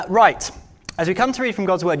Right, as we come to read from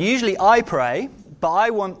God's Word, usually I pray, but I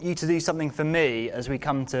want you to do something for me as we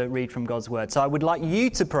come to read from God's Word. So I would like you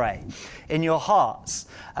to pray in your hearts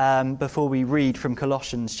before we read from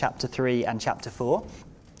Colossians chapter 3 and chapter 4.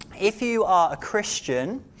 If you are a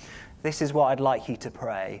Christian, this is what I'd like you to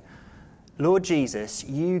pray. Lord Jesus,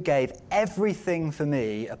 you gave everything for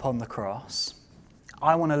me upon the cross.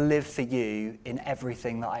 I want to live for you in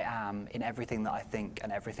everything that I am, in everything that I think,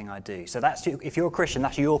 and everything I do. So if you're a Christian,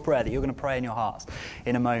 that's your prayer that you're going to pray in your hearts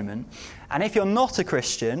in a moment. And if you're not a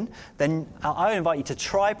Christian, then I invite you to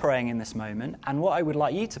try praying in this moment. And what I would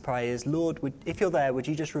like you to pray is, Lord, if you're there, would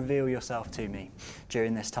you just reveal yourself to me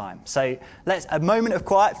during this time? So a moment of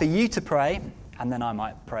quiet for you to pray, and then I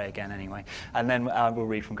might pray again anyway. And then we'll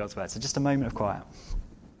read from God's Word. So just a moment of quiet.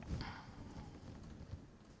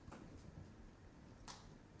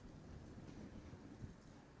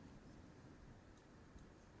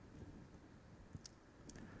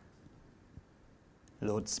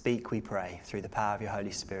 Lord, speak, we pray, through the power of your Holy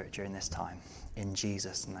Spirit during this time. In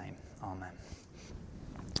Jesus' name, amen.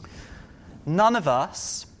 None of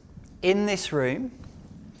us in this room,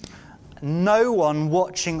 no one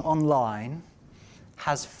watching online,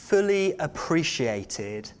 has fully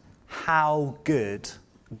appreciated how good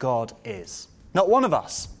God is. Not one of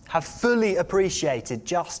us have fully appreciated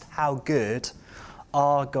just how good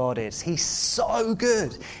our God is. He's so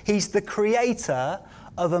good. He's the creator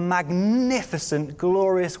of a magnificent,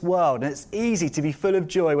 glorious world. And it's easy to be full of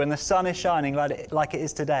joy when the sun is shining like it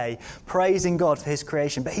is today, praising God for his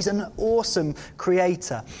creation. But he's an awesome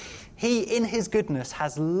creator. He, in his goodness,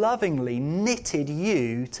 has lovingly knitted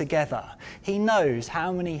you together. He knows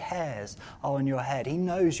how many hairs are on your head. He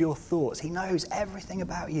knows your thoughts. He knows everything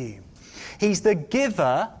about you. He's the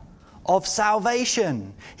giver of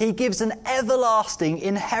salvation. He gives an everlasting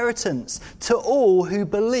inheritance to all who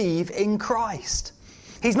believe in Christ.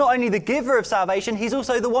 He's not only the giver of salvation, he's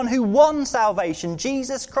also the one who won salvation,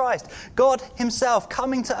 Jesus Christ, God himself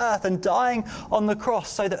coming to earth and dying on the cross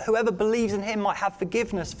so that whoever believes in him might have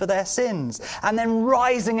forgiveness for their sins, and then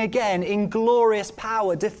rising again in glorious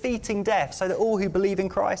power, defeating death so that all who believe in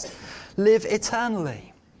Christ live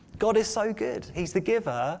eternally. God is so good. He's the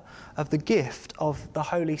giver of the gift of the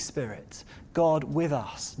Holy Spirit, God with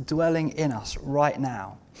us, dwelling in us right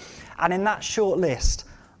now. And in that short list,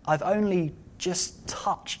 I've only just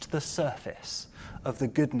touched the surface of the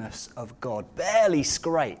goodness of God, barely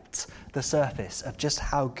scraped the surface of just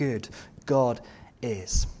how good God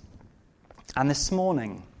is. And this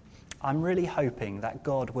morning, I'm really hoping that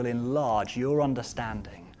God will enlarge your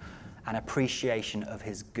understanding and appreciation of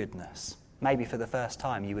his goodness. Maybe for the first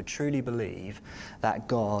time, you would truly believe that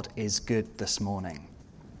God is good this morning.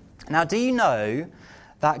 Now, do you know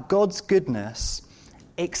that God's goodness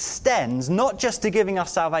extends not just to giving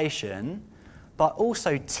us salvation, but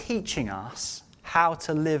also teaching us how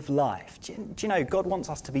to live life? Do you know God wants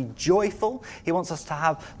us to be joyful? He wants us to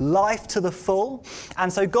have life to the full.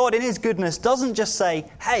 And so God, in his goodness, doesn't just say,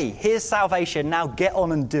 hey, here's salvation, now get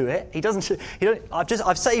on and do it.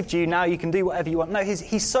 I've saved you, now you can do whatever you want. No,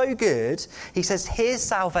 he's so good. He says, here's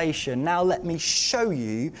salvation, now let me show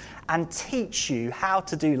you and teach you how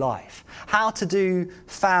to do life, how to do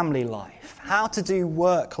family life, how to do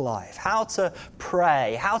work life, how to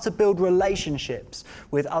pray, how to build relationships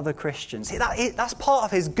with other Christians. That's part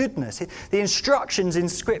of his goodness. The instructions in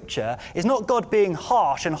Scripture is not God being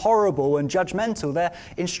harsh and horrible and judgmental. They're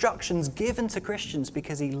instructions given to Christians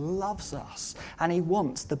because he loves us and he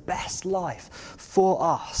wants the best life for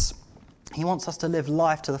us. He wants us to live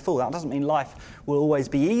life to the full. That doesn't mean life will always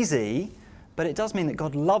be easy, but it does mean that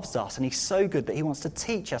God loves us and he's so good that he wants to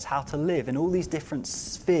teach us how to live in all these different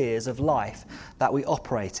spheres of life that we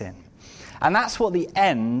operate in. And that's what the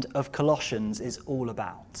end of Colossians is all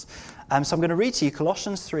about. So I'm going to read to you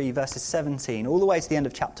Colossians 3 verses 17 all the way to the end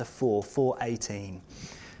of chapter 4, 4:18.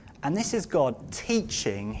 And this is God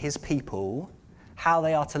teaching his people how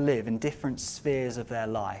they are to live in different spheres of their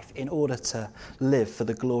life in order to live for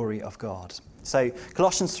the glory of God. So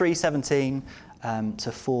Colossians 3:17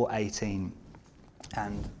 to 4:18.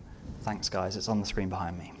 And thanks, guys, it's on the screen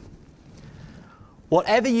behind me.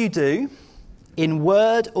 Whatever you do, in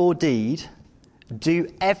word or deed, do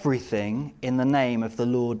everything in the name of the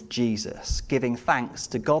Lord Jesus, giving thanks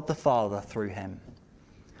to God the Father through him.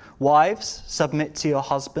 Wives, submit to your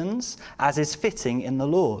husbands, as is fitting in the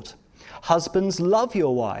Lord. Husbands, love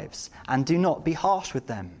your wives, and do not be harsh with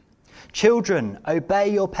them. Children, obey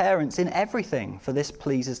your parents in everything, for this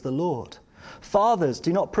pleases the Lord. Fathers,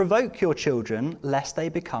 do not provoke your children, lest they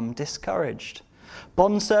become discouraged.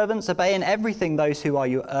 Bondservants, obey in everything those who are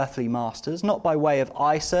your earthly masters, not by way of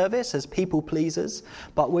eye service as people pleasers,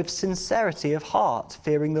 but with sincerity of heart,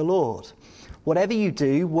 fearing the Lord. Whatever you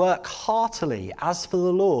do, work heartily as for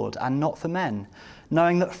the Lord and not for men,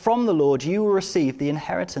 knowing that from the Lord you will receive the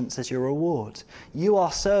inheritance as your reward. You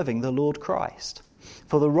are serving the Lord Christ.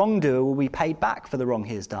 For the wrongdoer will be paid back for the wrong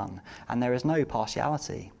he has done, and there is no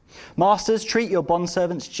partiality. Masters, treat your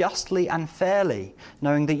bondservants justly and fairly,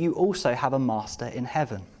 knowing that you also have a master in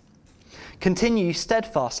heaven. Continue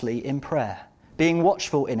steadfastly in prayer, being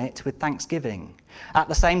watchful in it with thanksgiving. At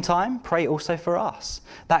the same time, pray also for us,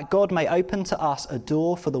 that God may open to us a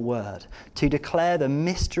door for the word, to declare the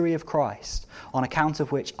mystery of Christ, on account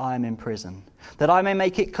of which I am in prison, that I may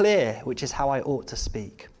make it clear which is how I ought to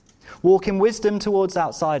speak. Walk in wisdom towards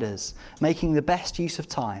outsiders, making the best use of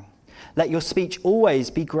time. Let your speech always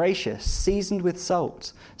be gracious, seasoned with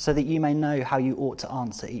salt, so that you may know how you ought to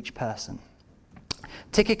answer each person.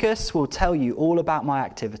 Tychicus will tell you all about my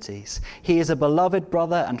activities. He is a beloved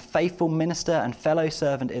brother and faithful minister and fellow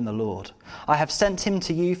servant in the Lord. I have sent him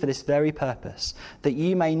to you for this very purpose, that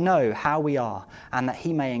you may know how we are, and that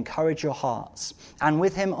he may encourage your hearts. And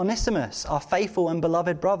with him Onesimus, our faithful and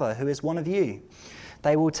beloved brother, who is one of you.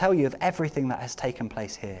 They will tell you of everything that has taken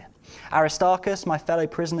place here. Aristarchus, my fellow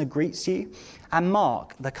prisoner, greets you, and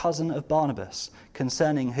Mark, the cousin of Barnabas,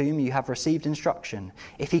 concerning whom you have received instruction.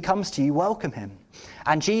 If he comes to you, welcome him.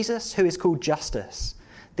 And Jesus, who is called Justus.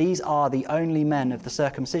 These are the only men of the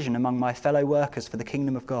circumcision among my fellow workers for the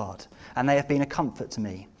kingdom of God, and they have been a comfort to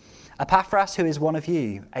me. Epaphras, who is one of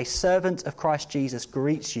you, a servant of Christ Jesus,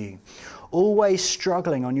 greets you, always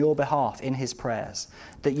struggling on your behalf in his prayers,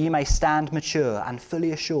 that you may stand mature and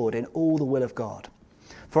fully assured in all the will of God.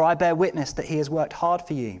 For I bear witness that he has worked hard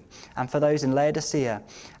for you, and for those in Laodicea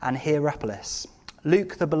and Hierapolis.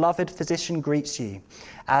 Luke, the beloved physician, greets you,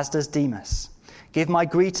 as does Demas. Give my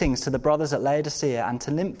greetings to the brothers at Laodicea and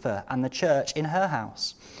to Nympha and the church in her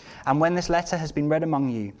house. And when this letter has been read among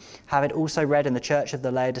you, have it also read in the church of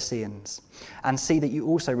the Laodiceans. And see that you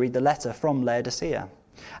also read the letter from Laodicea.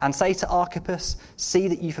 And say to Archippus, see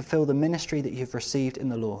that you fulfill the ministry that you have received in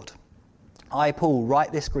the Lord. I, Paul,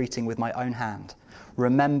 write this greeting with my own hand.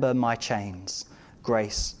 Remember my chains.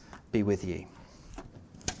 Grace be with you.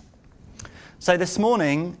 So this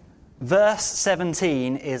morning, verse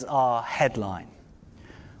 17 is our headline.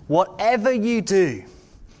 Whatever you do,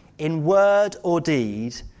 in word or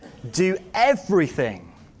deed, do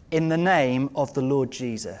everything in the name of the Lord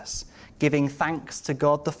Jesus, giving thanks to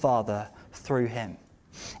God the Father through him.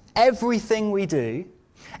 Everything we do,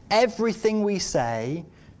 everything we say,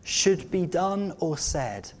 should be done or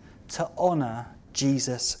said to honour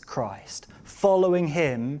Jesus Christ, following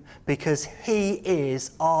him because he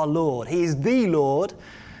is our Lord. He is the Lord,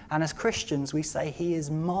 and as Christians we say he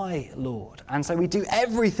is my Lord. And so we do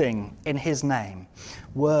everything in his name,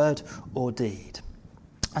 word or deed.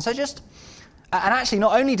 And actually,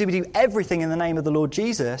 not only do we do everything in the name of the Lord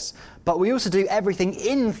Jesus, but we also do everything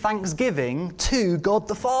in thanksgiving to God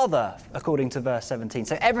the Father, according to verse 17.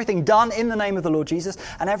 So everything done in the name of the Lord Jesus,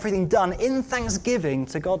 and everything done in thanksgiving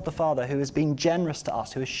to God the Father, who has been generous to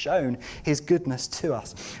us, who has shown his goodness to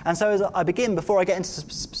us. And so as I begin, before I get into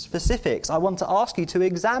specifics, I want to ask you to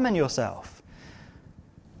examine yourself.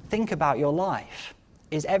 Think about your life.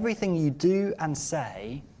 Is everything you do and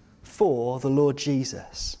say for the Lord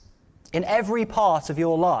Jesus? In every part of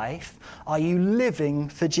your life, are you living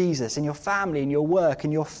for Jesus? In your family, in your work,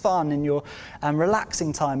 in your fun, in your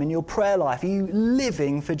relaxing time, in your prayer life, are you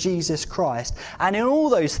living for Jesus Christ? And in all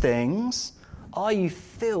those things, are you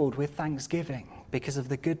filled with thanksgiving because of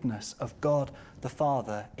the goodness of God the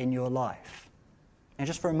Father in your life? And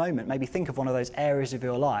just for a moment, maybe think of one of those areas of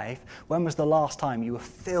your life. When was the last time you were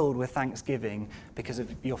filled with thanksgiving because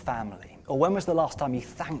of your family? Or when was the last time you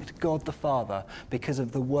thanked God the Father because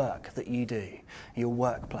of the work that you do, your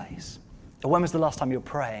workplace? Or when was the last time you were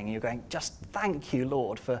praying and you're going, just thank you,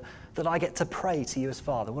 Lord, for that I get to pray to you as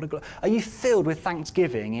Father. Are you filled with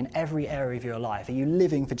thanksgiving in every area of your life? Are you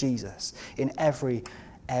living for Jesus in every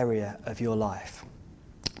area of your life?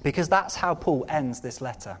 Because that's how Paul ends this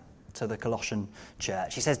letter to the Colossian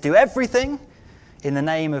church. He says, do everything in the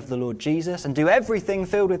name of the Lord Jesus, and do everything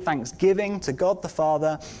filled with thanksgiving to God the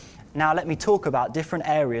Father. Now let me talk about different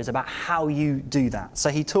areas about how you do that. So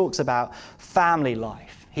he talks about family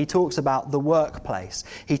life. He talks about the workplace.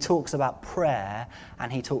 He talks about prayer, and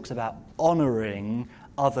he talks about honouring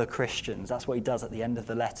other Christians. That's what he does at the end of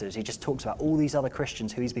the letters. He just talks about all these other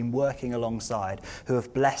Christians who he's been working alongside, who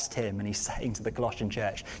have blessed him, and he's saying to the Colossian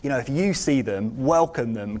church, if you see them,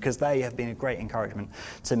 welcome them, because they have been a great encouragement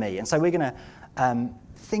to me. And so we're going to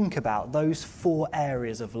think about those 4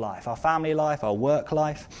 areas of life: our family life, our work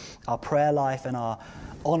life, our prayer life, and our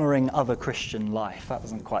honouring other Christian life. That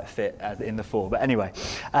doesn't quite fit in the 4, but anyway.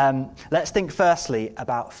 Let's think firstly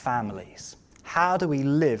about families. How do we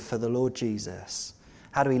live for the Lord Jesus?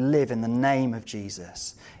 How do we live in the name of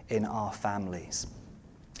Jesus in our families?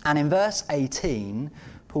 And in verse 18,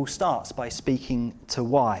 Paul starts by speaking to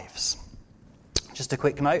wives. Just a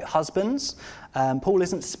quick note, husbands, Paul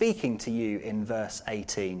isn't speaking to you in verse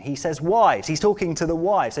 18. He says wives. He's talking to the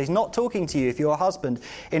wives. So he's not talking to you if you're a husband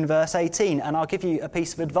in verse 18. And I'll give you a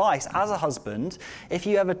piece of advice as a husband. If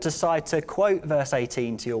you ever decide to quote verse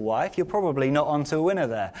 18 to your wife, you're probably not onto a winner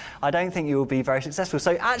there. I don't think you will be very successful.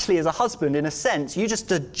 So actually, as a husband, in a sense, you just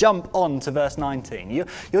to jump on to verse 19.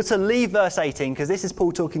 You're to leave verse 18, because this is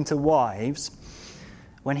Paul talking to wives.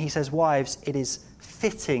 When he says, wives, it is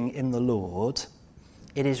fitting in the Lord,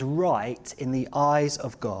 it is right in the eyes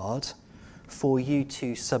of God for you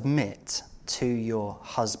to submit to your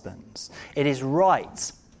husbands. It is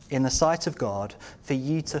right in the sight of God for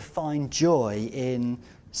you to find joy in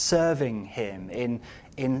serving him,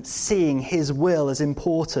 in seeing his will as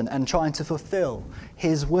important and trying to fulfill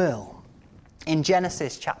his will. In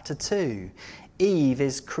Genesis chapter 2, Eve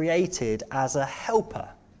is created as a helper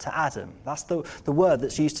to Adam. That's the word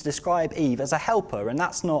that's used to describe Eve, as a helper, and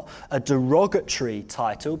that's not a derogatory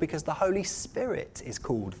title, because the Holy Spirit is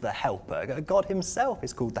called the helper. God himself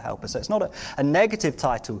is called the helper, so it's not a negative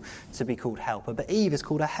title to be called helper, but Eve is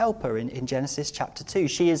called a helper in Genesis chapter 2.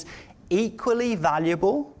 She is equally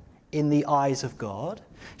valuable in the eyes of God.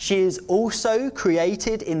 She is also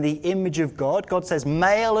created in the image of God. God says,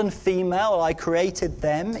 male and female, I created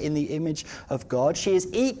them in the image of God. She is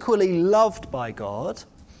equally loved by God.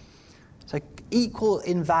 So equal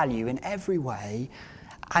in value in every way,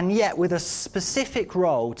 and yet with a specific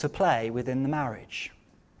role to play within the marriage.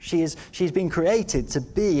 She's been created to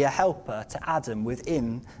be a helper to Adam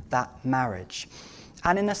within that marriage.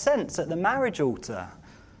 And in a sense, at the marriage altar,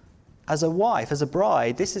 as a wife, as a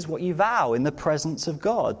bride, this is what you vow in the presence of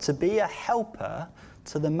God, to be a helper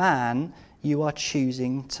to the man you are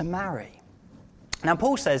choosing to marry. Now,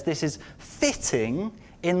 Paul says this is fitting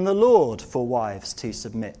in the Lord for wives to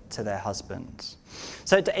submit to their husbands.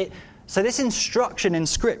 So this instruction in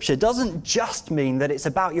Scripture doesn't just mean that it's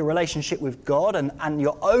about your relationship with God and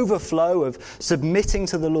your overflow of submitting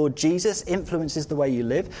to the Lord Jesus influences the way you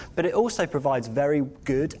live, but it also provides very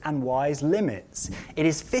good and wise limits. It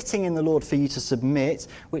is fitting in the Lord for you to submit,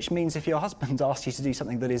 which means if your husband asks you to do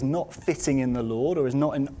something that is not fitting in the Lord or is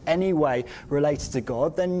not in any way related to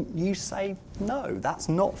God, then you say, no, that's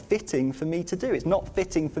not fitting for me to do. It's not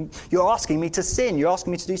fitting for... You're asking me to sin. You're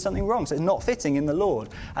asking me to do something wrong. So it's not fitting in the Lord.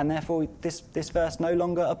 And therefore, this verse no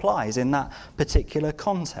longer applies in that particular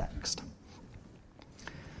context.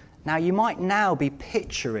 Now, you might now be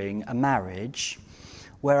picturing a marriage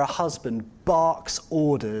where a husband barks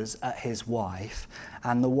orders at his wife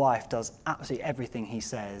and the wife does absolutely everything he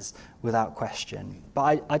says without question.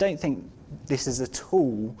 But I don't think this is at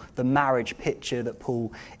all the marriage picture that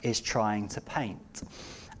Paul is trying to paint.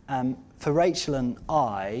 For Rachel and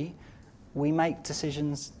I, we make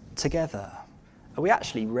decisions together. We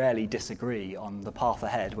actually rarely disagree on the path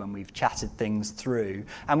ahead when we've chatted things through.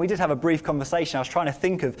 And we did have a brief conversation. I was trying to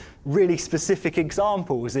think of really specific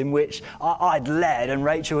examples in which I'd led and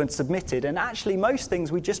Rachel had submitted. And actually most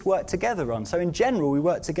things we just worked together on. So in general, we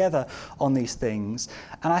worked together on these things.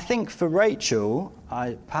 And I think for Rachel,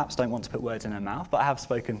 I perhaps don't want to put words in her mouth, but I have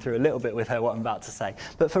spoken through a little bit with her what I'm about to say.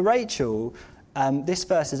 But for Rachel, this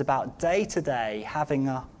verse is about day to day having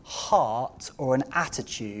a heart or an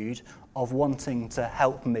attitude of wanting to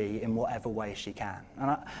help me in whatever way she can.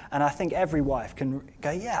 And I think every wife can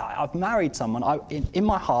go, yeah, I've married someone. In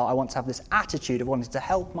my heart, I want to have this attitude of wanting to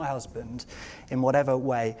help my husband in whatever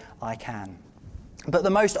way I can. But the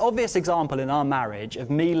most obvious example in our marriage of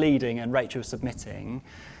me leading and Rachel submitting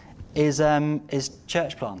is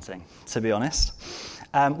church planting, to be honest.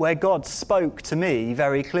 Where God spoke to me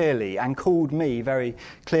very clearly and called me very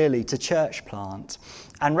clearly to church plant.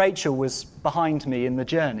 And Rachel was behind me in the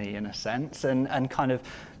journey, in a sense, and kind of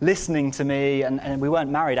listening to me. And we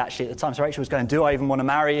weren't married, actually, at the time. So Rachel was going, do I even want to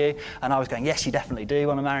marry you? And I was going, yes, you definitely do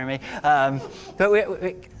want to marry me. But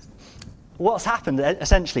what's happened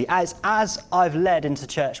essentially, as I've led into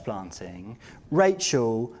church planting,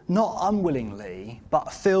 Rachel, not unwillingly,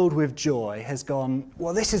 but filled with joy, has gone,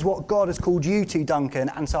 well, this is what God has called you to, Duncan,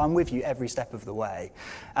 and so I'm with you every step of the way.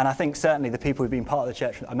 And I think certainly the people who've been part of the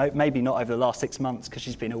church, maybe not over the last 6 months because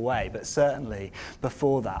she's been away, but certainly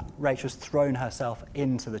before that, Rachel's thrown herself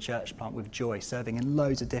into the church plant with joy, serving in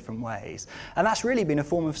loads of different ways. And that's really been a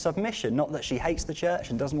form of submission, not that she hates the church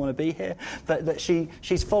and doesn't want to be here, but that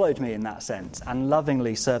she's followed me in that sense and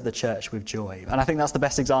lovingly served the church with joy. And I think that's the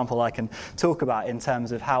best example I can talk about in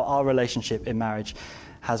terms of how our relationship in marriage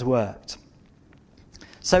has worked.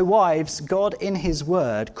 So wives, God in his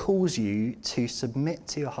word calls you to submit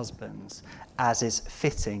to your husbands as is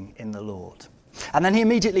fitting in the Lord. And then he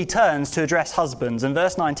immediately turns to address husbands. And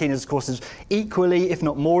verse 19, of course, is equally, if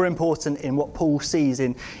not more important in what Paul sees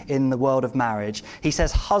in the world of marriage. He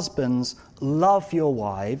says, husbands, love your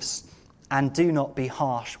wives and do not be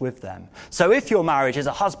harsh with them. So if your marriage is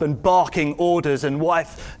a husband barking orders and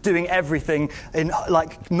wife doing everything in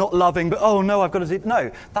like not loving, but oh no, I've got to do, no,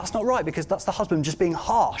 that's not right, because that's the husband just being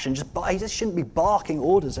harsh and he just shouldn't be barking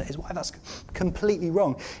orders at his wife. That's completely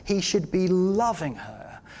wrong. He should be loving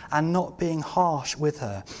her and not being harsh with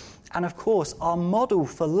her. And of course, our model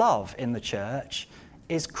for love in the church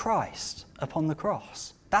is Christ upon the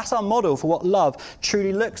cross. That's our model for what love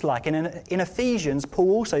truly looks like. And in Ephesians,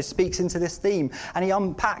 Paul also speaks into this theme. And he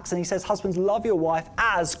unpacks and he says, husbands, love your wife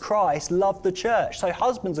as Christ loved the church. So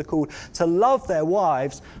husbands are called to love their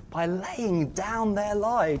wives by laying down their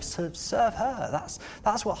lives to serve her.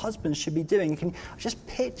 That's what husbands should be doing. You can just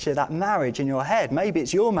picture that marriage in your head. Maybe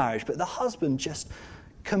it's your marriage, but the husband just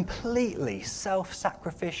completely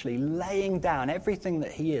self-sacrificially laying down everything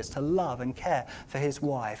that he is to love and care for his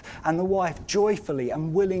wife, and the wife joyfully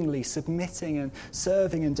and willingly submitting and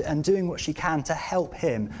serving and doing what she can to help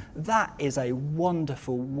him. That is a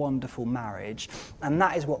wonderful, wonderful marriage, and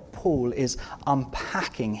that is what Paul is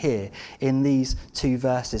unpacking here in these two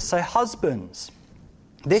verses. So husbands,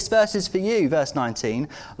 this verse is for you, verse 19.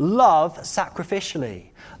 Love sacrificially.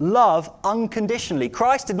 Love unconditionally.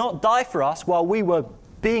 Christ did not die for us while we were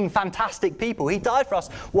being fantastic people. He died for us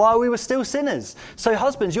while we were still sinners. So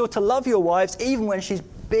husbands, you're to love your wives even when she's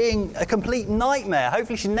being a complete nightmare.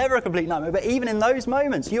 Hopefully she's never a complete nightmare, but even in those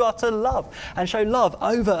moments, you are to love and show love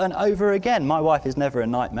over and over again. My wife is never a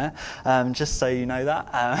nightmare, just so you know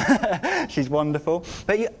that. She's wonderful.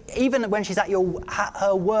 But even when she's at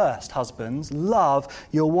her worst, husbands, love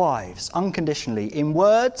your wives unconditionally in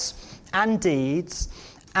words and deeds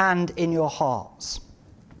and in your hearts.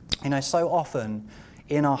 You know, so often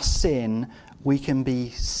in our sin, we can be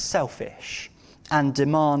selfish and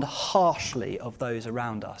demand harshly of those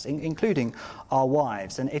around us, including our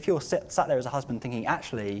wives. And if you're sat there as a husband thinking,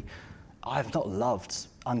 actually, I've not loved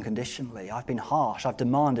unconditionally, I've been harsh, I've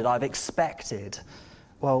demanded, I've expected,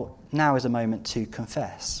 well, now is a moment to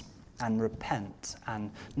confess and repent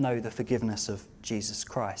and know the forgiveness of Jesus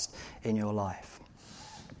Christ in your life.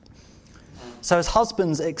 So as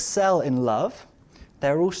husbands excel in love,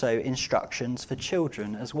 there are also instructions for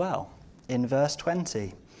children as well. In verse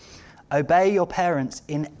 20, obey your parents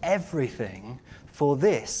in everything, for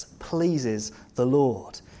this pleases the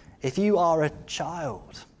Lord. If you are a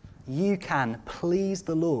child, you can please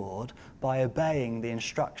the Lord by obeying the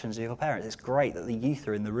instructions of your parents. It's great that the youth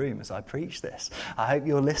are in the room as I preach this. I hope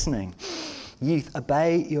you're listening. Youth,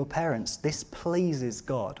 obey your parents. This pleases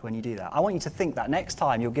God when you do that. I want you to think that next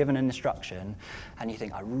time you're given an instruction and you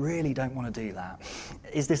think, I really don't want to do that.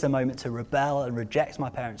 Is this a moment to rebel and reject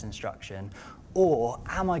my parents' instruction? Or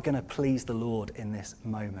am I going to please the Lord in this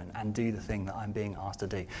moment and do the thing that I'm being asked to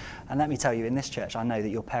do? And let me tell you, in this church, I know that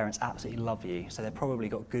your parents absolutely love you, so they've probably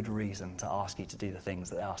got good reason to ask you to do the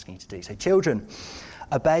things that they're asking you to do. So children,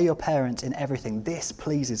 obey your parents in everything. This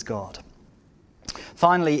pleases God.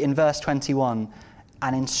 Finally, in verse 21,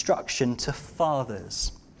 an instruction to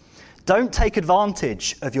fathers. Don't take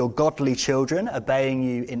advantage of your godly children obeying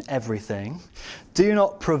you in everything. Do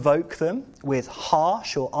not provoke them with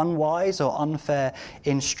harsh or unwise or unfair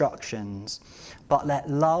instructions, but let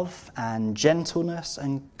love and gentleness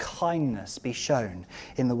and kindness be shown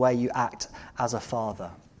in the way you act as a father.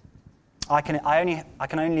 I can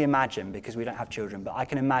only imagine, because we don't have children, but I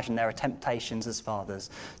can imagine there are temptations as fathers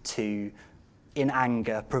to, in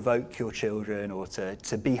anger, provoke your children or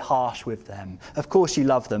to be harsh with them. Of course you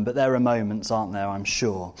love them, but there are moments, aren't there, I'm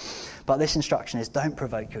sure. But this instruction is don't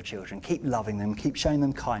provoke your children. Keep loving them, keep showing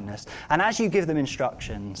them kindness. And as you give them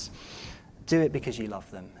instructions, do it because you love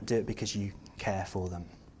them. Do it because you care for them.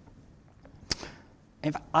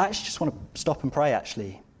 In fact, I actually just want to stop and pray,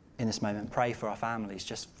 actually, in this moment. Pray for our families,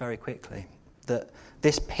 just very quickly. that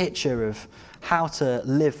this picture of how to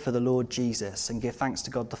live for the Lord Jesus and give thanks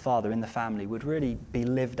to God the Father in the family would really be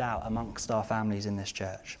lived out amongst our families in this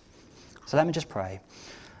church. So let me just pray.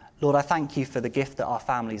 Lord, I thank you for the gift that our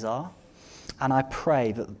families are. And I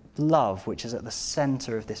pray that love, which is at the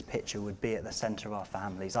centre of this picture, would be at the centre of our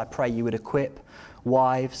families. I pray you would equip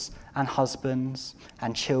wives and husbands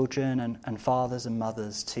and children and fathers and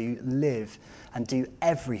mothers to live and do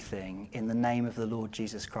everything in the name of the Lord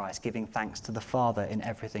Jesus Christ, giving thanks to the Father in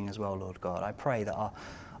everything as well, Lord God. I pray that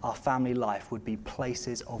our family life would be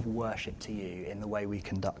places of worship to you in the way we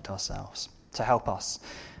conduct ourselves. So help us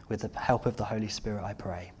with the help of the Holy Spirit, I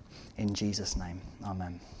pray. In Jesus' name,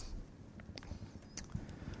 amen.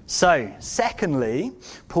 So, secondly,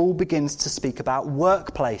 Paul begins to speak about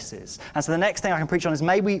workplaces. And so the next thing I can preach on is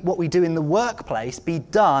maybe what we do in the workplace be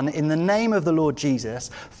done in the name of the Lord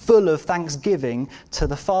Jesus, full of thanksgiving to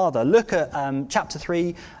the Father. Look at chapter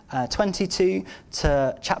 3, 22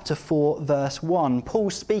 to chapter 4, verse 1.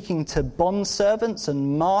 Paul's speaking to bondservants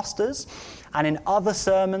and masters. And in other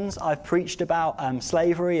sermons, I've preached about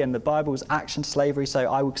slavery and the Bible's action to slavery.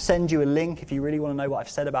 So I will send you a link if you really want to know what I've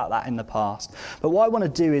said about that in the past. But what I want to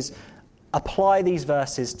do is apply these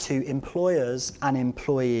verses to employers and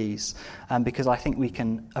employees, because I think we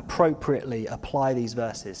can appropriately apply these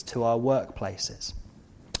verses to our workplaces.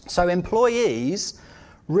 So employees,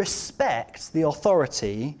 respect the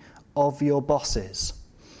authority of your bosses.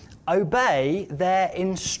 Obey their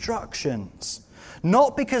instructions.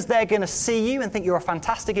 Not because they're going to see you and think you're a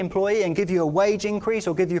fantastic employee and give you a wage increase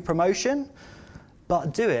or give you a promotion,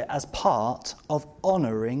 but do it as part of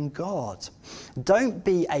honouring God. Don't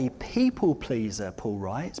be a people pleaser, Paul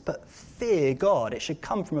writes, but fear God. It should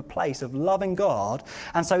come from a place of loving God.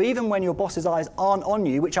 And so even when your boss's eyes aren't on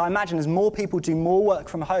you, which I imagine as more people do more work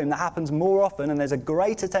from home, that happens more often, and there's a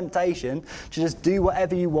greater temptation to just do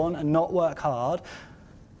whatever you want and not work hard,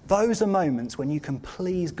 those are moments when you can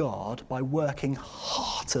please God by working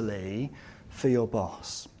heartily for your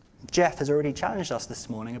boss. Jeff has already challenged us this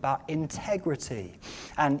morning about integrity.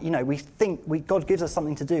 And, we think God gives us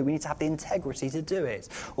something to do. We need to have the integrity to do it.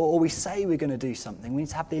 Or we say we're going to do something. We need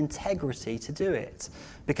to have the integrity to do it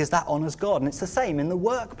because that honours God. And it's the same in the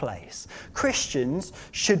workplace. Christians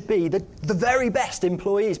should be the very best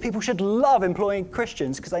employees. People should love employing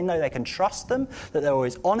Christians because they know they can trust them, that they're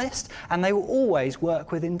always honest, and they will always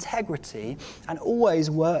work with integrity and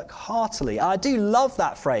always work heartily. I do love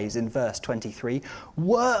that phrase in verse 23,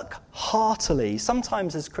 work heartily.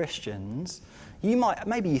 Sometimes as Christians,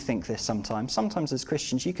 maybe you think this sometimes as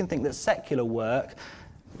Christians, you can think that secular work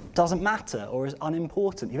doesn't matter or is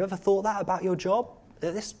unimportant. You've ever thought that about your job?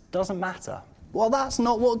 That this doesn't matter? Well, that's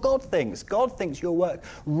not what God thinks. God thinks your work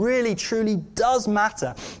really, truly does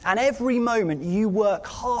matter. And every moment you work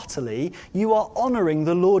heartily, you are honouring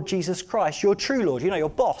the Lord Jesus Christ, your true Lord. Your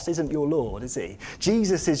boss isn't your Lord, is he?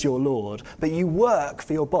 Jesus is your Lord, but you work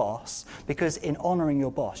for your boss because in honouring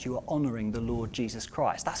your boss, you are honouring the Lord Jesus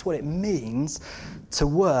Christ. That's what it means to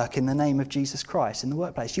work in the name of Jesus Christ in the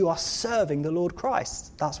workplace. You are serving the Lord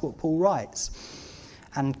Christ. That's what Paul writes.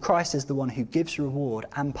 And Christ is the one who gives reward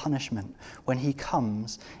and punishment when he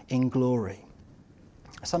comes in glory.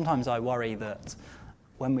 Sometimes I worry that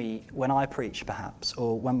when I preach perhaps,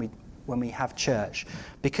 or when we have church,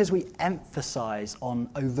 because we emphasise on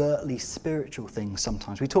overtly spiritual things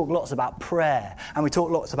sometimes. We talk lots about prayer, and we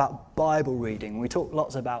talk lots about Bible reading, we talk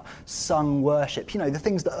lots about sung worship, the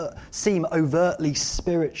things that seem overtly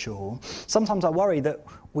spiritual. Sometimes I worry that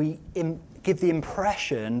we give the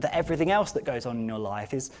impression that everything else that goes on in your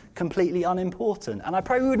life is completely unimportant. And I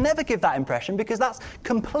pray we would never give that impression because that's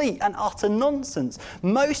complete and utter nonsense.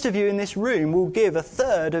 Most of you in this room will give a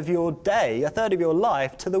third of your day, a third of your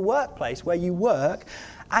life to the workplace where you work,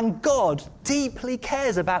 and God deeply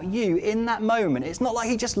cares about you in that moment. It's not like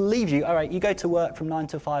he just leaves you, all right, you go to work from 9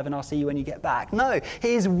 to 5 and I'll see you when you get back. No,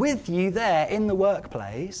 he is with you there in the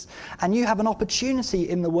workplace, and you have an opportunity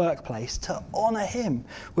in the workplace to honour him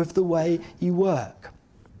with the way you work.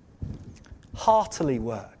 Heartily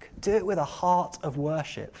work. Do it with a heart of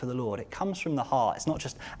worship for the Lord. It comes from the heart. It's not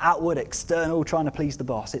just outward, external, trying to please the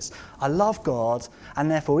boss. It's, I love God,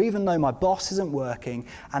 and therefore, even though my boss isn't working,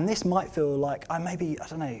 and this might feel like, I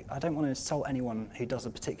don't want to insult anyone who does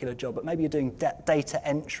a particular job, but maybe you're doing data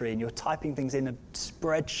entry and you're typing things in a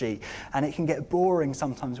spreadsheet, and it can get boring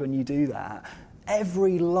sometimes when you do that.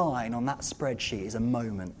 Every line on that spreadsheet is a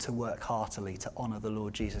moment to work heartily to honour the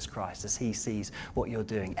Lord Jesus Christ as he sees what you're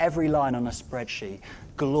doing. Every line on a spreadsheet,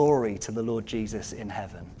 glory to the Lord Jesus in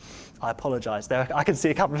heaven. I apologise. I can see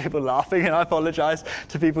a couple of people laughing, and I apologise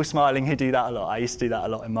to people smiling who do that a lot. I used to do that a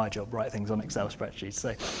lot in my job, write things on Excel spreadsheets.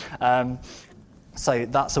 So, So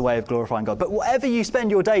that's a way of glorifying God. But whatever you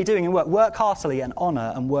spend your day doing in work, work heartily and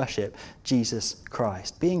honour and worship Jesus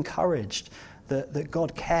Christ. Be encouraged that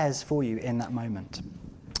God cares for you in that moment.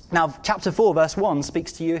 Now, chapter 4, verse 1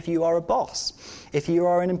 speaks to you if you are a boss, if you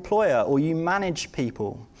are an employer or you manage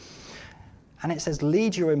people. And it says,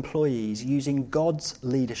 lead your employees using God's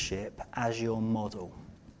leadership as your model.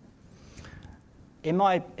 In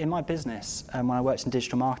my business, when I worked in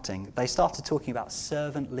digital marketing, they started talking about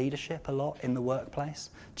servant leadership a lot in the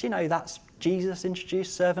workplace. Do you know that's Jesus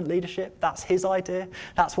introduced servant leadership? That's his idea.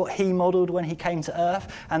 That's what he modelled when he came to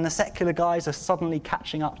earth. And the secular guys are suddenly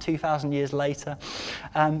catching up 2,000 years later.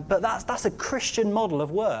 But that's a Christian model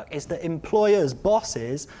of work, is that employers,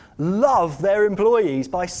 bosses, love their employees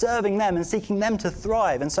by serving them and seeking them to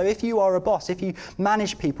thrive. And so if you are a boss, if you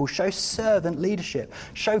manage people, show servant leadership.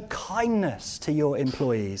 Show kindness to your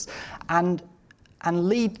employees and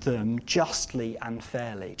lead them justly and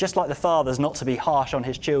fairly. Just like the father's not to be harsh on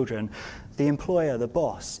his children, the employer, the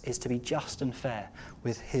boss, is to be just and fair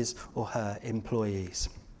with his or her employees.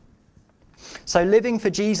 So living for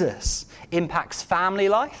Jesus impacts family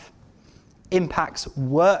life, impacts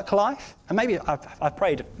work life, and maybe I've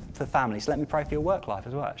prayed for families, so let me pray for your work life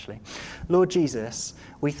as well, actually. Lord Jesus,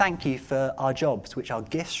 we thank you for our jobs, which are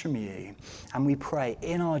gifts from you, and we pray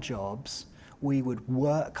in our jobs we would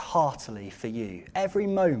work heartily for you. Every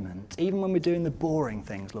moment, even when we're doing the boring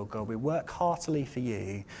things, Lord God, we work heartily for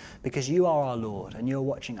you because you are our Lord and you're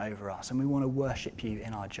watching over us and we want to worship you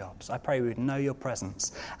in our jobs. I pray we would know your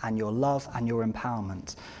presence and your love and your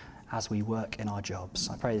empowerment as we work in our jobs.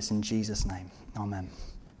 I pray this in Jesus' name. Amen.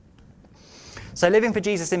 So living for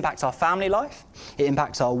Jesus impacts our family life. It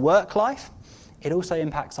impacts our work life. It also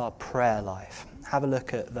impacts our prayer life. Have a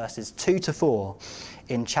look at verses 2 to 4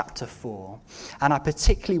 in chapter 4. And I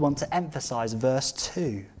particularly want to emphasize verse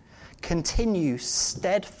 2. Continue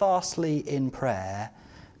steadfastly in prayer,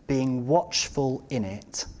 being watchful in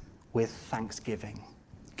it with thanksgiving.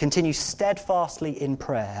 Continue steadfastly in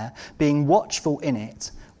prayer, being watchful in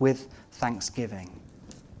it with thanksgiving.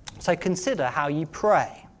 So consider how you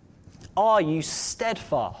pray. Are you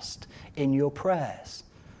steadfast in your prayers?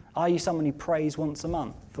 Are you someone who prays once a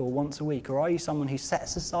month or once a week? Or are you someone who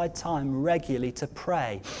sets aside time regularly to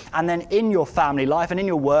pray? And then in your family life and in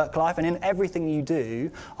your work life and in everything you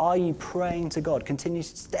do, are you praying to God? Continue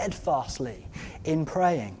steadfastly in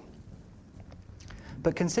praying.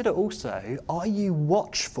 But consider also, are you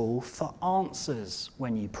watchful for answers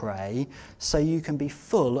when you pray so you can be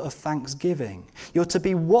full of thanksgiving? You're to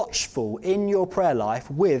be watchful in your prayer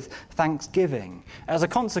life with thanksgiving. As a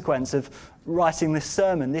consequence of writing this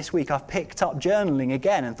sermon this week, I've picked up journaling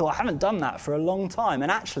again and thought, I haven't done that for a long time.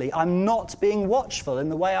 And actually, I'm not being watchful in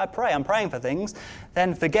the way I pray. I'm praying for things,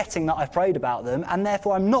 then forgetting that I've prayed about them, and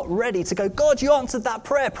therefore I'm not ready to go, God, you answered that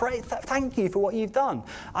prayer. Thank you for what you've done.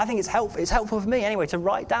 I think it's helpful for me anyway to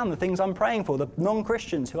write down the things I'm praying for, the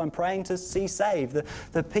non-Christians who I'm praying to see saved,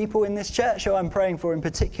 the people in this church who I'm praying for in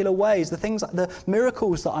particular ways, the things like the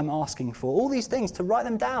miracles that I'm asking for, all these things, to write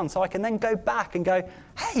them down so I can then go back and go,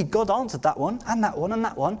 hey, God answered that one and that one and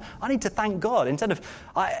that one. I need to thank God. Instead of,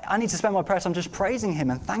 I need to spend my prayer time just praising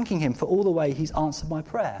him and thanking him for all the way he's answered my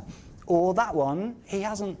prayer. Or that one, he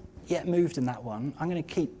hasn't yet moved in that one. I'm going to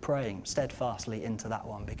keep praying steadfastly into that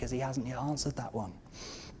one because he hasn't yet answered that one.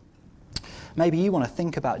 Maybe you want to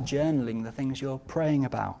think about journaling the things you're praying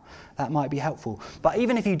about. That might be helpful. But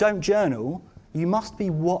even if you don't journal, you must be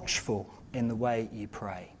watchful in the way you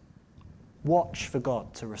pray. Watch for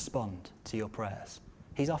God to respond to your prayers.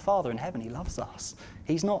 He's our Father in heaven. He loves us.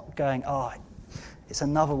 He's not going, it's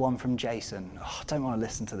another one from Jason. I don't want to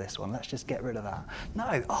listen to this one. Let's just get rid of that.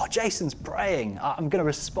 No, Jason's praying. I'm going to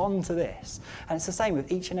respond to this. And it's the same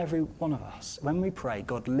with each and every one of us. When we pray,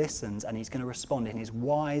 God listens and he's going to respond in his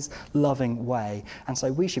wise, loving way. And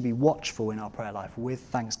so we should be watchful in our prayer life with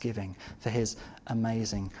thanksgiving for his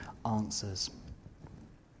amazing answers.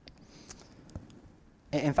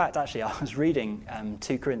 In fact, actually, I was reading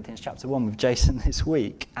 2 Corinthians chapter 1 with Jason this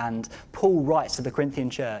week, and Paul writes to the Corinthian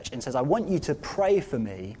church and says, I want you to pray for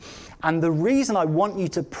me, and the reason I want you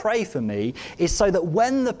to pray for me is so that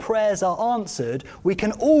when the prayers are answered, we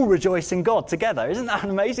can all rejoice in God together. Isn't that an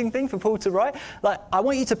amazing thing for Paul to write? Like, I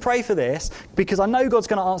want you to pray for this because I know God's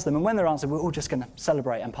going to answer them, and when they're answered, we're all just going to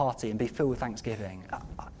celebrate and party and be filled with thanksgiving.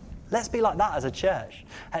 Let's be like that as a church.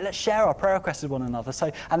 Hey, let's share our prayer requests with one another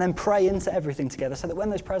and then pray into everything together so that when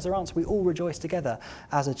those prayers are answered, we all rejoice together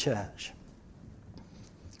as a church.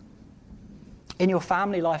 In your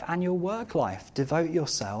family life and your work life, devote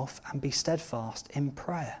yourself and be steadfast in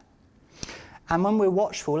prayer. And when we're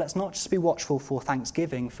watchful, let's not just be watchful for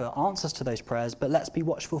thanksgiving, for answers to those prayers, but let's be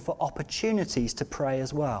watchful for opportunities to pray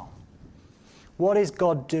as well. What is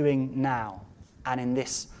God doing now and in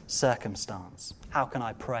this circumstance? How can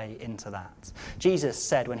I pray into that? Jesus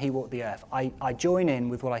said when he walked the earth, I join in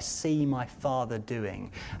with what I see my Father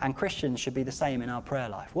doing. And Christians should be the same in our prayer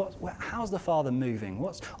life. How's the Father moving?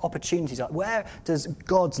 What's opportunities? Where does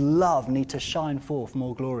God's love need to shine forth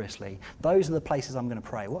more gloriously? Those are the places I'm going to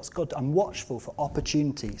pray. I'm watchful for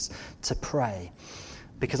opportunities to pray,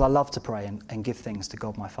 because I love to pray and give things to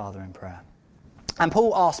God my Father in prayer. And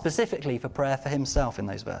Paul asks specifically for prayer for himself in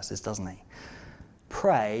those verses, doesn't he?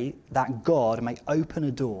 Pray that God may open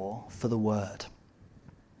a door for the word.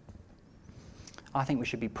 I think we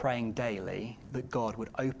should be praying daily that God would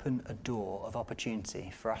open a door of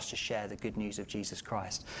opportunity for us to share the good news of Jesus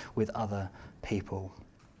Christ with other people.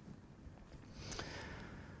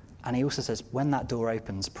 And he also says, when that door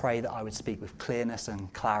opens, pray that I would speak with clearness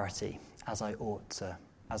and clarity as I ought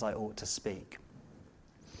to speak.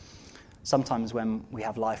 Sometimes when we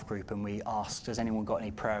have life group and we ask, has anyone got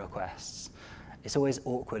any prayer requests? It's always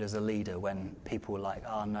awkward as a leader when people are like,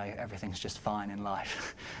 oh no, everything's just fine in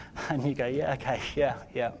life. And you go, yeah, okay,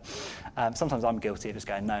 yeah. Sometimes I'm guilty of just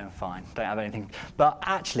going, no, I'm fine, don't have anything. But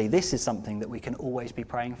actually, this is something that we can always be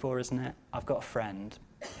praying for, isn't it? I've got a friend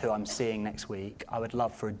who I'm seeing next week. I would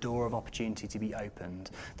love for a door of opportunity to be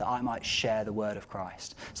opened that I might share the word of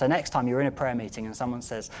Christ. So next time you're in a prayer meeting and someone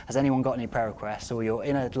says, has anyone got any prayer requests? Or you're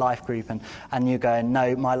in a life group and you're going,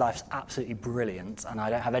 no, my life's absolutely brilliant and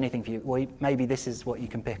I don't have anything for you. Well, maybe this is what you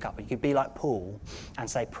can pick up. You could be like Paul and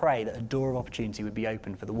say, pray that a door of opportunity would be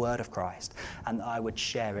open for the word of Christ and that I would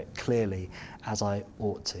share it clearly as I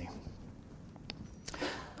ought to.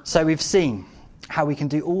 So we've seen how we can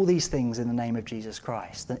do all these things in the name of Jesus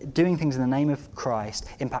Christ. Doing things in the name of Christ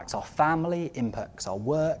impacts our family, impacts our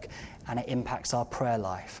work, and it impacts our prayer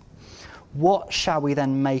life. What shall we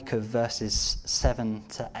then make of verses 7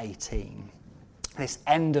 to 18? This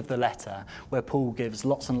end of the letter where Paul gives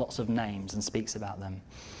lots and lots of names and speaks about them.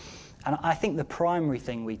 And I think the primary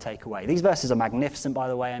thing we take away, these verses are magnificent, by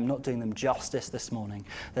the way, I'm not doing them justice this morning.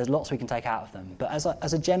 There's lots we can take out of them. But as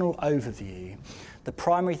a general overview, the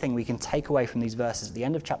primary thing we can take away from these verses at the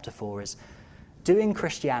end of chapter 4 is doing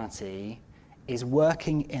Christianity is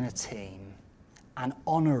working in a team and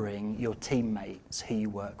honouring your teammates who you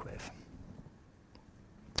work with.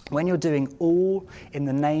 When you're doing all in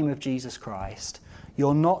the name of Jesus Christ,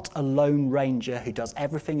 you're not a lone ranger who does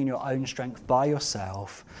everything in your own strength by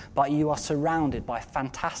yourself, but you are surrounded by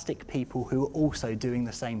fantastic people who are also doing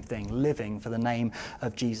the same thing, living for the name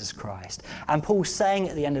of Jesus Christ. And Paul's saying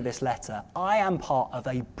at the end of this letter, I am part of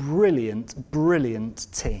a brilliant,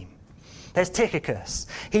 brilliant team. There's Tychicus.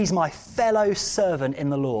 He's my fellow servant in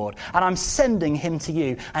the Lord, and I'm sending him to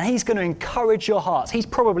you, and he's going to encourage your hearts. He's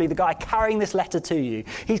probably the guy carrying this letter to you.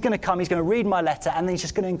 He's going to come, he's going to read my letter, and then he's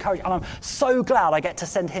just going to encourage. And I'm so glad I get to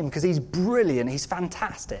send him because he's brilliant, he's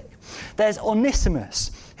fantastic. There's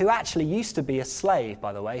Onesimus, who actually used to be a slave,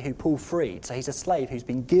 by the way, who Paul freed. So he's a slave who's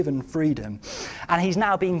been given freedom. And he's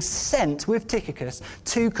now being sent with Tychicus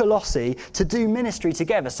to Colossae to do ministry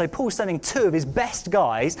together. So Paul's sending two of his best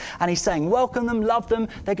guys, and he's saying, welcome them, love them,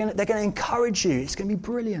 they're going to encourage you. It's going to be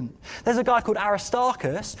brilliant. There's a guy called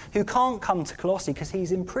Aristarchus who can't come to Colossae because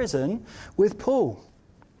he's in prison with Paul.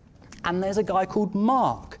 And there's a guy called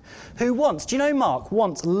Mark who Mark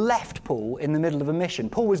once left Paul in the middle of a mission.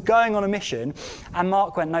 Paul was going on a mission and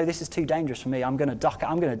Mark went, no, this is too dangerous for me. I'm going to duck it.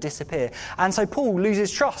 I'm going to disappear. And so Paul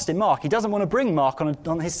loses trust in Mark. He doesn't want to bring Mark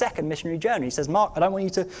on his second missionary journey. He says, Mark, I don't want you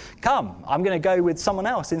to come. I'm going to go with someone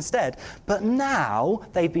else instead. But now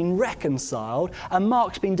they've been reconciled and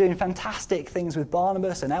Mark's been doing fantastic things with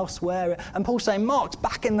Barnabas and elsewhere. And Paul's saying, Mark's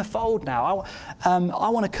back in the fold now. I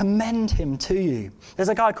want to commend him to you. There's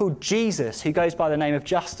a guy called Jesus who goes by the name of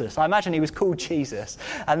Justus. I imagine he was called Jesus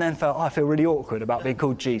and then felt, I feel really awkward about being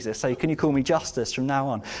called Jesus, so can you call me Justus from now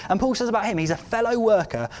on? And Paul says about him, he's a fellow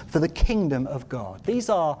worker for the kingdom of God. These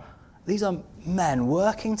are men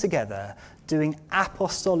working together doing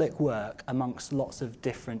apostolic work amongst lots of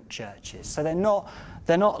different churches. So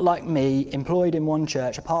they're not like me, employed in one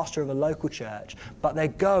church, a pastor of a local church, but they're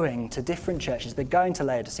going to different churches. They're going to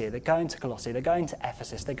Laodicea, they're going to Colossae, they're going to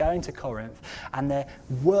Ephesus, they're going to Corinth, and they're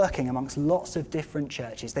working amongst lots of different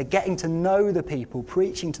churches. They're getting to know the people,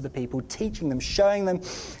 preaching to the people, teaching them, showing them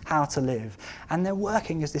how to live. And they're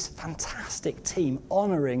working as this fantastic team,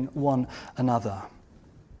 honouring one another.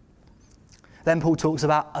 Then Paul talks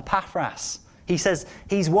about Epaphras. He says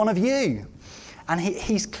he's one of you. And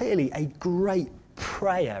he's clearly a great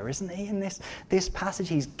prayer, isn't he? In this passage,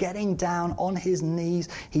 he's getting down on his knees.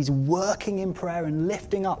 He's working in prayer and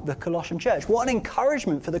lifting up the Colossian church. What an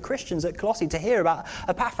encouragement for the Christians at Colossae to hear about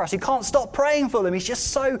Epaphras, who can't stop praying for them. He's just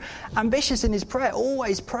so ambitious in his prayer,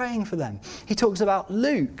 always praying for them. He talks about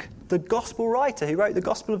Luke, the gospel writer who wrote the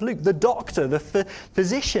Gospel of Luke, the doctor, the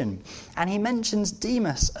physician, and he mentions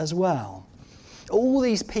Demas as well. All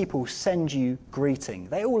these people send you greeting.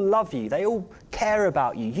 They all love you. They all care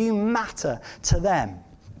about you. You matter to them.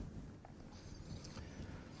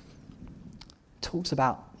 Talks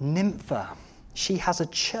about Nympha. She has a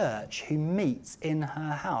church who meets in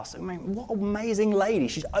her house. I mean, what an amazing lady.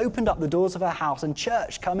 She's opened up the doors of her house and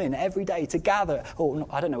church come in every day to gather. Or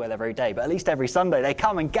I don't know whether every day, but at least every Sunday they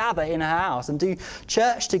come and gather in her house and do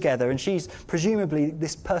church together. And she's presumably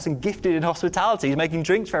this person gifted in hospitality. She's making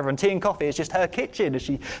drinks for everyone. Tea and coffee is just her kitchen as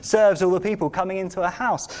she serves all the people coming into her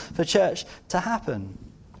house for church to happen.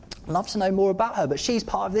 Love to know more about her, but she's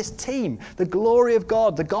part of this team. The glory of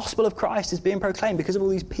God, the gospel of Christ is being proclaimed because of all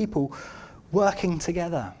these people working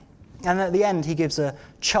together. And at the end, he gives a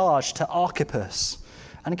charge to Archippus.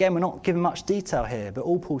 And again, we're not given much detail here, but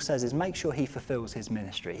all Paul says is make sure he fulfills his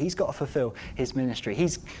ministry. He's got to fulfill his ministry.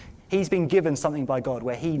 He's been given something by God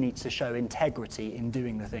where he needs to show integrity in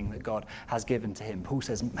doing the thing that God has given to him. Paul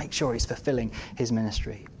says make sure he's fulfilling his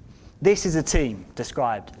ministry. This is a team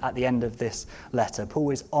described at the end of this letter. Paul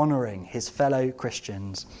is honouring his fellow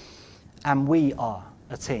Christians, and we are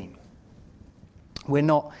a team. We're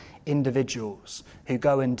not individuals who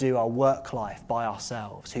go and do our work life by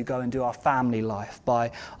ourselves, who go and do our family life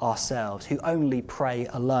by ourselves, who only pray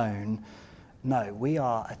alone. No, we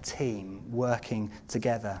are a team working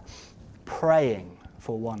together, praying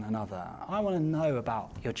for one another. I want to know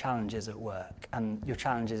about your challenges at work and your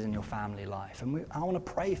challenges in your family life, and I want to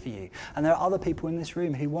pray for you. And there are other people in this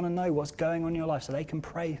room who want to know what's going on in your life so they can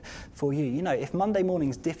pray for you. You know, if Monday morning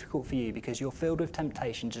is difficult for you because you're filled with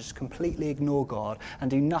temptation to just completely ignore God and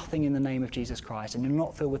do nothing in the name of Jesus Christ, and you're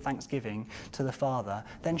not filled with thanksgiving to the Father,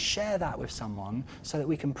 then share that with someone so that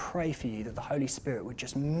we can pray for you, that the Holy Spirit would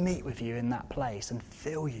just meet with you in that place and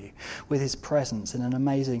fill you with his presence in an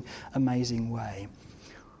amazing, amazing way.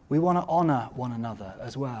 We want to honour one another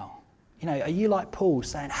as well. You know, are you like Paul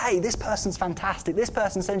saying, hey, this person's fantastic, this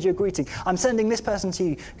person sends you a greeting, I'm sending this person to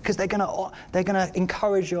you because they're going to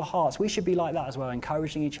encourage your hearts. We should be like that as well,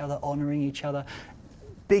 encouraging each other, honouring each other,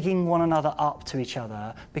 bigging one another up to each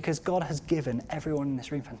other, because God has given everyone in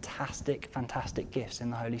this room fantastic, fantastic gifts in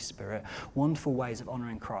the Holy Spirit, wonderful ways of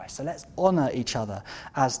honouring Christ. So let's honour each other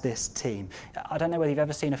as this team. I don't know whether you've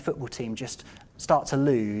ever seen a football team just start to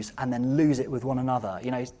lose and then lose it with one another. You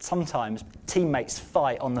know, sometimes teammates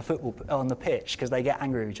fight on the pitch because they get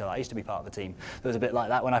angry with each other. I used to be part of a team that was a bit like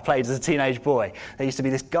that when I played as a teenage boy. There used to be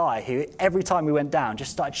this guy who every time we went down just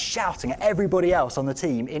started shouting at everybody else on the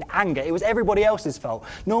team in anger. It was everybody else's fault,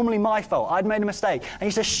 normally my fault. I'd made a mistake and he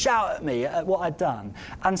used to shout at me at what I'd done,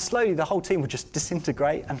 and slowly the whole team would just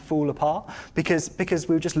disintegrate and fall apart because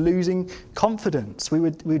we were just losing confidence. We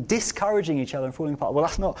were discouraging each other and falling apart. Well,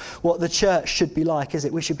 that's not what the church should be like, is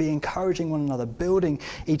it? We should be encouraging one another, building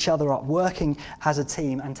each other up, working as a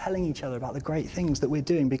team, and telling each other about the great things that we're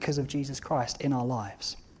doing because of Jesus Christ in our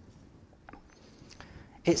lives.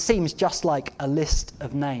 It seems just like a list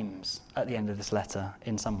of names at the end of this letter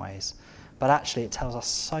in some ways, but actually it tells us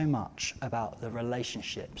so much about the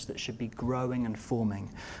relationships that should be growing and forming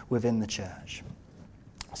within the church.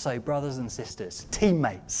 So, brothers and sisters,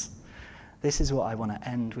 teammates, this is what I want to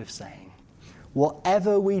end with saying.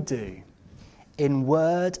 Whatever we do, in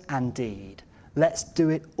word and deed, let's do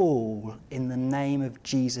it all in the name of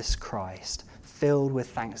Jesus Christ, filled with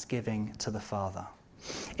thanksgiving to the Father.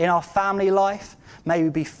 In our family life, may we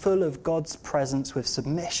be full of God's presence with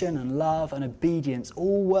submission and love and obedience,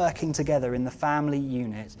 all working together in the family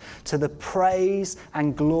unit to the praise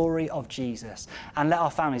and glory of Jesus. And let our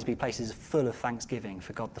families be places full of thanksgiving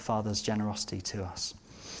for God the Father's generosity to us.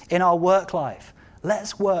 In our work life,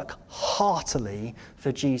 let's work heartily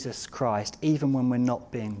for Jesus Christ, even when we're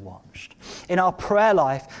not being watched. In our prayer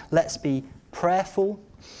life, let's be prayerful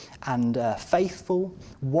and faithful,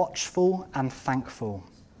 watchful and thankful.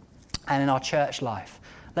 And in our church life,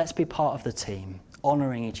 let's be part of the team,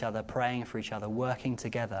 honouring each other, praying for each other, working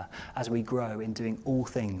together as we grow in doing all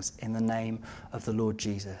things in the name of the Lord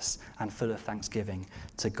Jesus and full of thanksgiving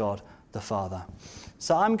to God the Father.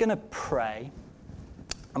 So I'm going to pray.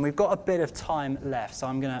 And we've got a bit of time left, so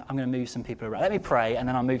I'm going to move some people around. Let me pray, and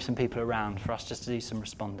then I'll move some people around for us just to do some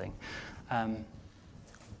responding.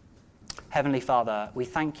 Heavenly Father, we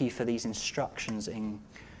thank you for these instructions in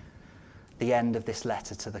the end of this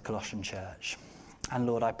letter to the Colossian church. And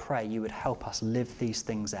Lord, I pray you would help us live these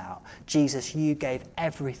things out. Jesus, you gave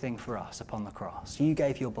everything for us upon the cross. You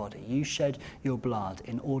gave your body. You shed your blood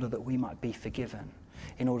in order that we might be forgiven,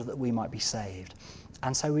 in order that we might be saved.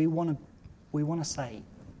 And so we want to say,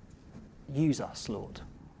 use us, Lord.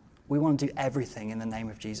 We want to do everything in the name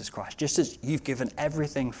of Jesus Christ, just as you've given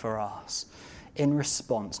everything for us in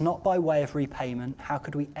response, not by way of repayment. How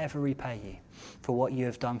could we ever repay you for what you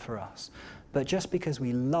have done for us? But just because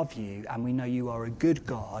we love you and we know you are a good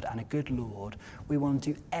God and a good Lord, we want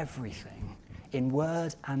to do everything in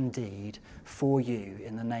word and deed for you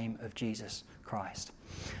in the name of Jesus Christ.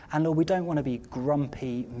 And Lord, we don't want to be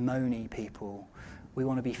grumpy, moany people. We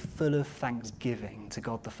want to be full of thanksgiving to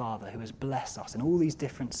God the Father, who has blessed us in all these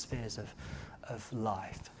different spheres of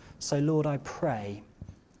life. So Lord, I pray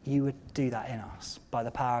you would do that in us by the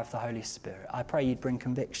power of the Holy Spirit. I pray you'd bring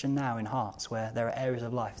conviction now in hearts where there are areas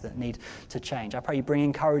of life that need to change. I pray you bring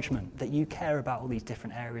encouragement, that you care about all these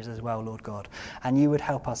different areas as well, Lord God, and you would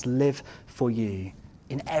help us live for you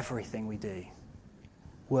in everything we do,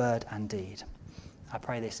 word and deed. I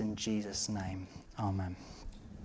pray this in Jesus' name. Amen.